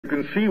You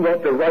can see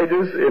what the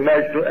writer's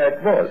imaginal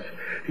act was.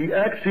 He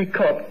actually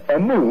caught a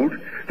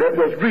mood that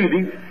was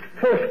really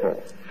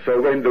forceful.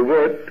 So when the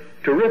word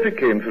terrific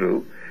came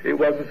through, it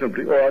wasn't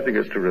simply, oh, I think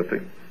it's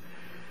terrific.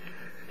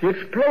 He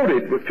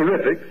exploded with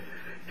terrific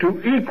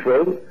to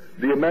equal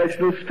the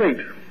imaginal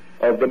state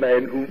of the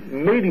man who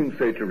made him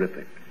say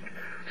terrific.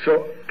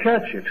 So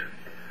catch it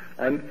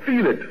and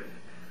feel it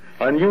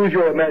and use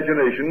your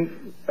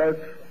imagination as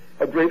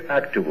a great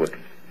actor would.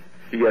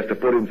 He has to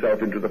put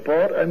himself into the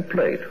part and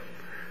play it.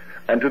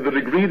 And to the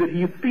degree that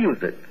he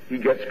feels it, he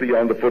gets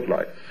beyond the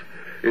footlights.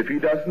 If he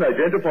doesn't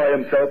identify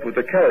himself with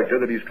the character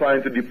that he's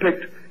trying to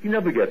depict, he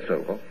never gets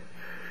over.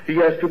 He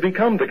has to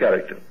become the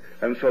character.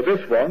 And so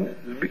this one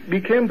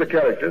became the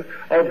character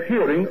of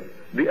hearing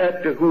the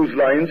actor whose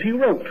lines he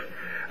wrote.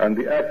 And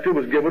the actor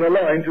was given a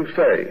line to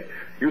say.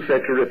 You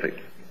said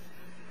terrific.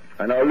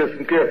 And now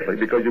listen carefully,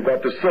 because you've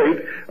got to say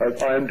it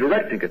as I am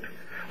directing it.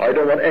 I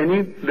don't want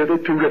any little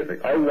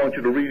terrific. I want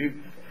you to really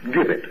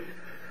give it.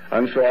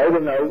 And so I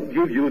will now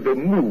give you the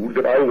mood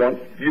that I want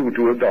you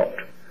to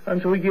adopt.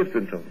 And so he gives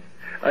it to him.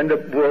 And the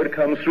word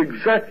comes through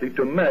exactly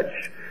to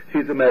match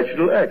his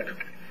imaginal act.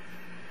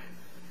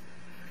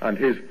 And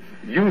his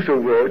use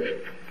of words,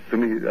 to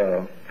me,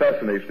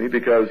 fascinates me,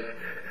 because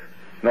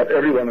not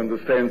everyone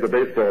understands the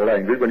baseball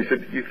language. When he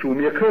said, he threw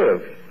me a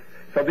curve.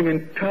 Something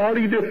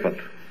entirely different.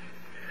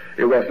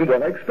 It wasn't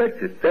what I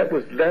expected. That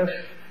was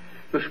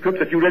the script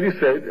that you already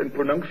said and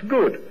pronounced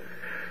good.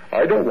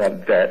 I don't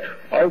want that.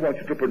 I want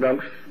you to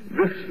pronounce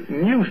this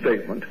new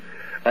statement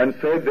and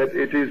say that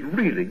it is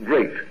really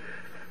great.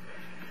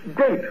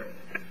 Great.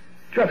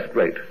 Just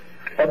great.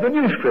 Of the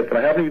new script, and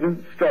I haven't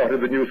even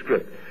started the new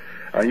script.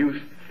 And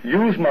you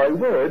use my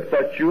word,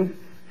 but you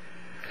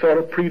sort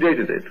of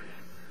predated it.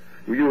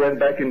 You went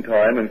back in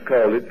time and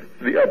called it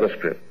the other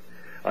script.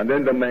 And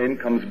then the man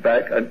comes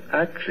back and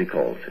actually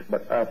calls it.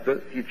 But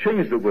after he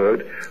changed the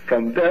word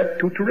from that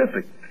to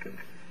terrific.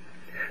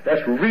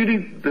 That's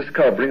really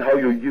discovering how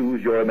you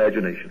use your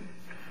imagination.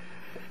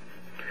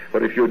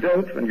 But if you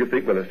don't, and you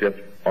think, well, it's just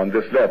on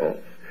this level,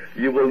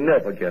 you will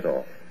never get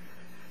off.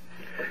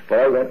 But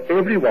I want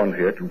everyone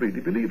here to really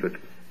believe it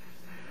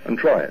and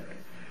try it.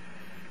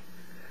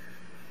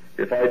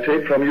 If I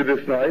take from you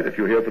this night, if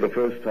you're here for the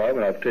first time,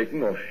 and I've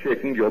taken or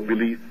shaken your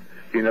belief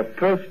in a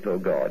personal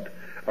God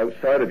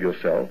outside of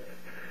yourself,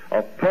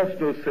 a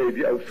personal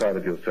Savior outside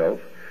of yourself,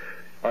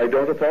 I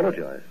don't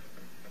apologize.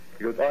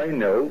 Because I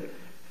know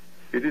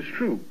it is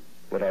true,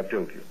 what I've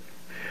told you.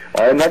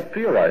 I am not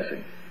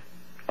theorizing.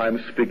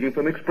 I'm speaking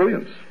from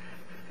experience.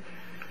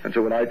 And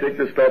so when I take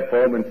this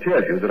platform and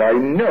tell you that I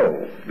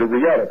know the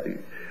reality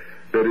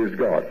that is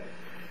God,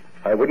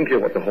 I wouldn't care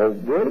what the whole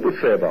world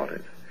would say about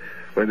it.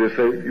 When they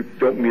say, you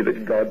don't mean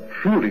that God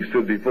truly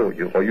stood before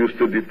you, or you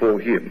stood before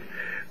him,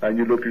 and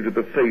you looked into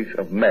the face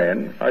of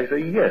man, I say,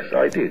 yes,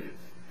 I did.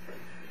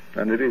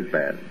 And it is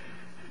man.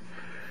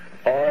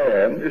 I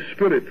am a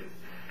spirit,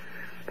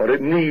 but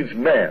it needs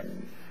man.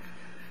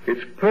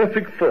 Its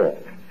perfect form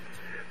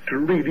to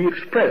really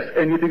express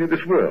anything in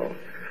this world.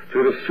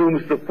 So it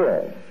assumes the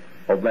form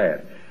of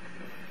man.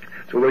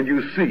 So when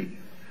you see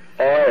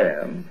I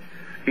am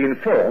in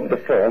form, the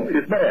form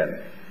is man.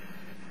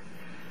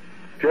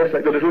 Just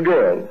like the little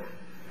girl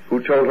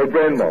who told her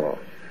grandmother,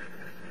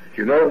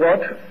 you know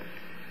what?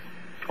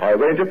 I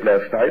went up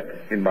last night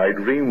in my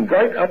dream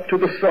right up to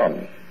the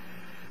sun.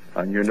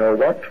 And you know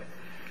what?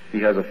 He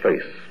has a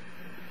face.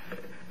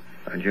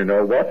 And you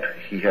know what?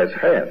 He has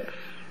hands.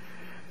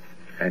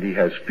 And he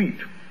has feet.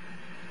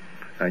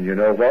 And you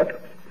know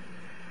what?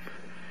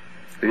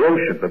 The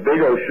ocean, the big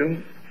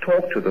ocean,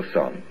 talked to the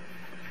sun.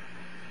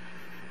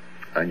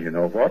 And you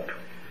know what?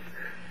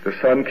 The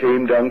sun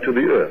came down to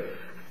the earth.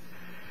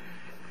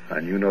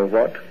 And you know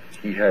what?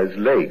 He has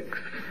legs.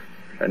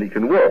 And he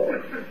can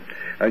walk.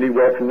 And he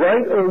walked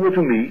right over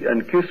to me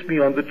and kissed me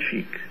on the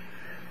cheek.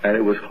 And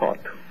it was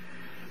hot.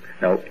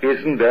 Now,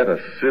 isn't that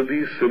a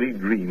silly, silly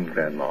dream,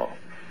 Grandma?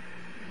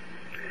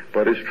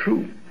 But it's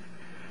true.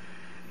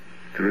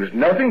 There is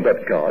nothing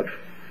but God,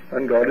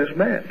 and God is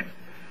man.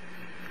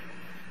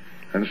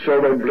 And so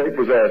when Blake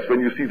was asked,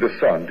 when you see the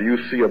sun, do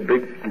you see a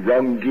big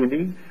round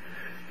guinea?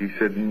 He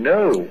said,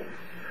 no.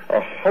 A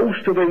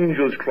host of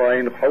angels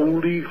crying,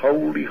 holy,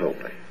 holy,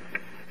 holy.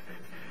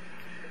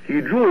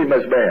 He drew him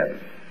as man.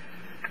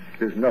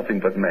 There's nothing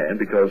but man,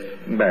 because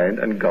man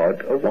and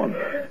God are one.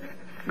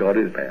 God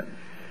is man.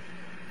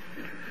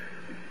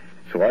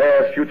 So I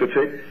ask you to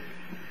take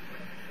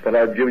what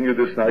I've given you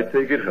this night,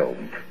 take it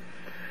home.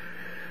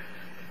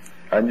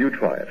 And you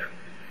try it.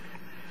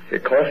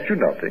 It costs you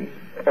nothing,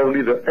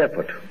 only the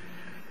effort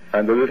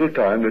and the little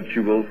time that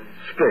you will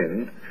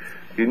spend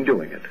in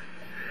doing it.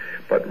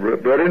 But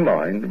bear in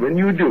mind, when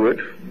you do it,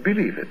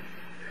 believe it.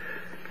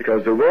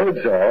 Because the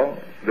words are,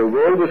 the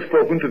word was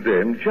spoken to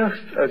them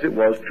just as it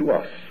was to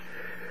us.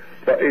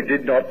 But it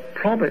did not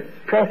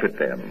profit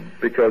them,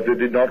 because they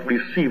did not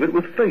receive it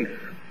with faith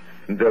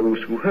in those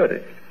who heard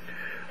it.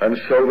 And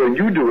so when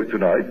you do it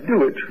tonight,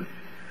 do it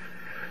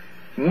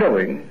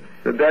knowing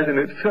that in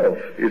itself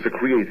is a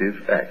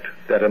creative act,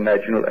 that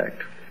imaginal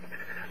act.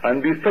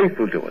 And be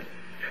faithful to it.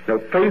 Now,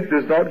 faith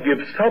does not give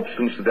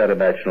substance to that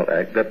imaginal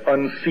act, that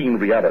unseen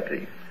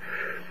reality.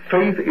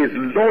 Faith is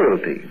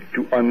loyalty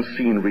to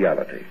unseen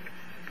reality.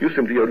 You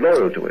simply are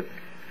loyal to it.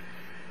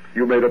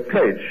 You made a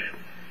pledge.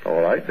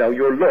 All right, now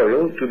you're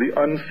loyal to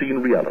the unseen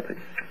reality.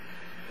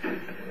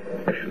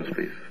 Questions,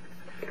 please.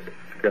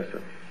 Yes,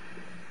 sir.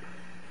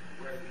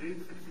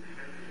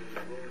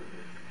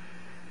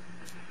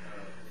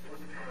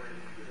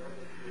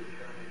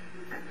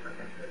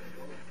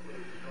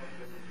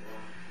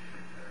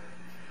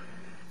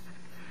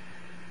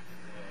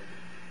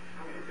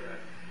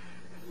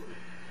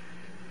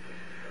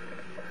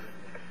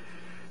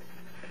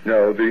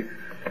 Now, the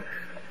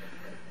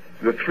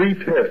three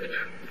tests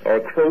are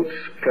quotes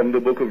from the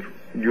book of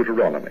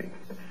Deuteronomy.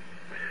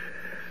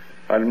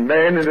 And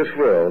man in this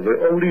world,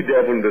 the only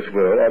devil in this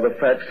world, are the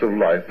facts of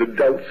life, the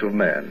doubts of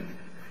man.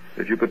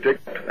 If you could take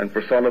and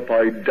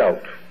personify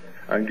doubt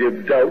and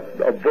give doubt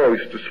a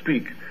voice to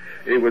speak,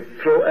 it would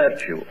throw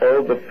at you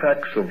all the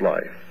facts of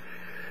life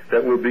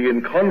that would be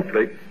in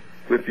conflict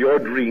with your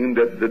dream,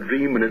 that the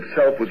dream in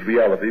itself was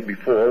reality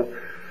before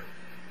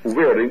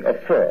wearing a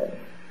form.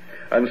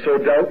 And so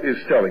doubt is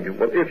telling you,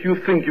 well, if you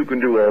think you can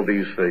do all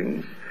these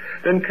things,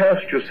 then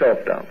cast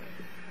yourself down.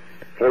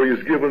 For he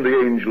has given the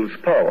angels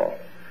power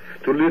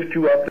to lift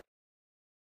you up